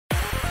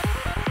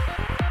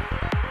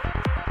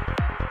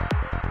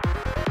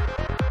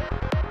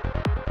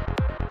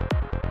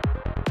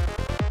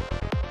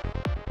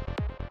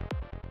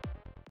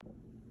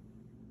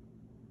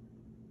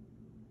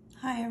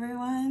Hi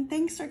everyone,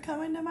 thanks for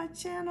coming to my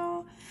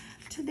channel.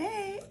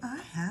 Today I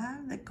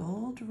have the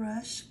Gold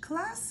Rush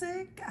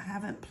Classic. I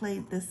haven't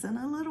played this in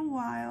a little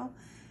while,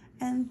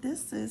 and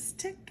this is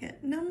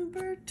ticket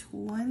number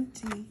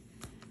 20.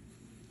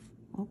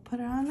 We'll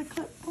put it on the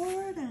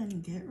clipboard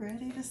and get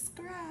ready to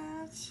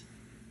scratch.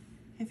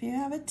 If you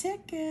have a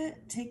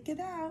ticket, take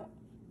it out.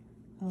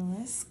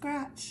 Let's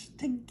scratch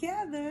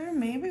together.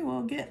 Maybe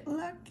we'll get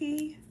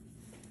lucky.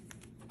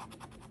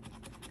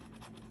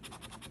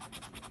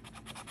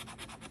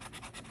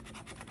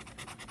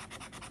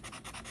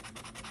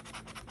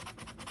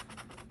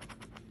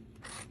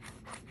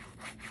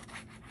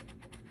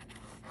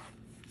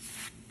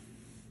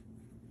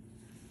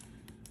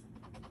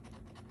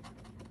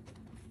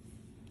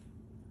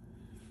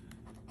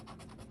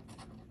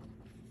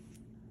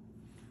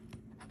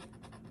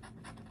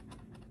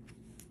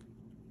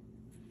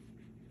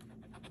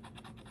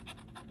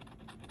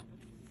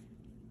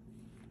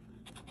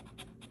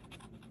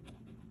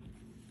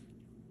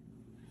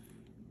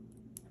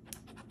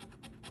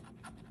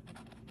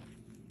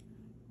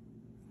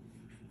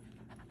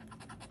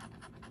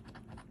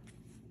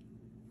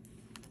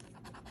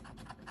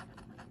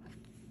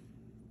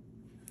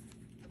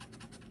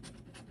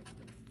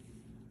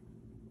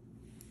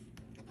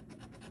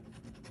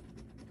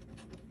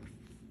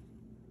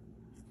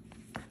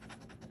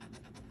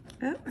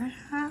 Oh, we're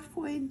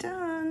halfway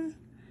done.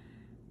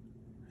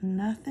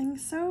 Nothing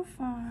so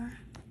far.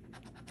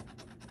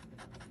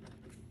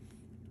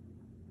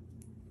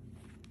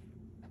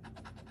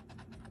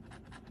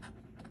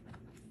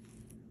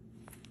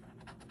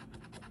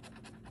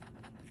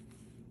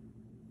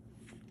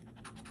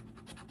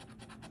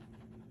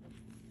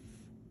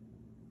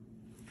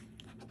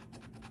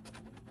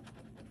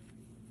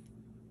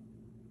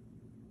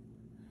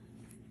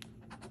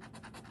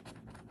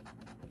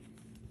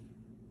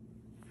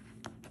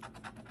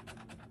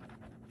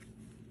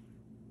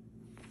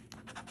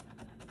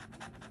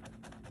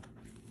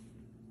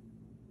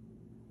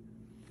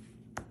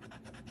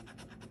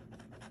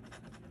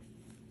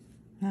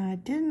 I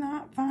did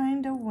not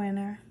find a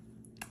winner.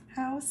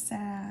 How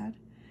sad.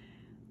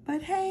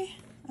 But hey,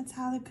 that's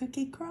how the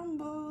cookie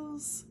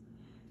crumbles.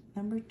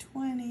 Number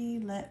 20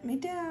 let me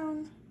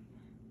down.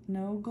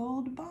 No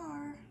gold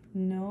bar,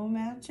 no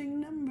matching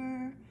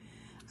number.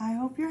 I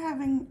hope you're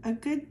having a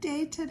good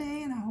day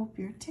today, and I hope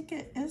your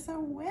ticket is a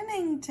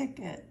winning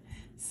ticket.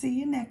 See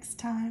you next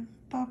time.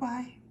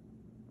 Bye-bye.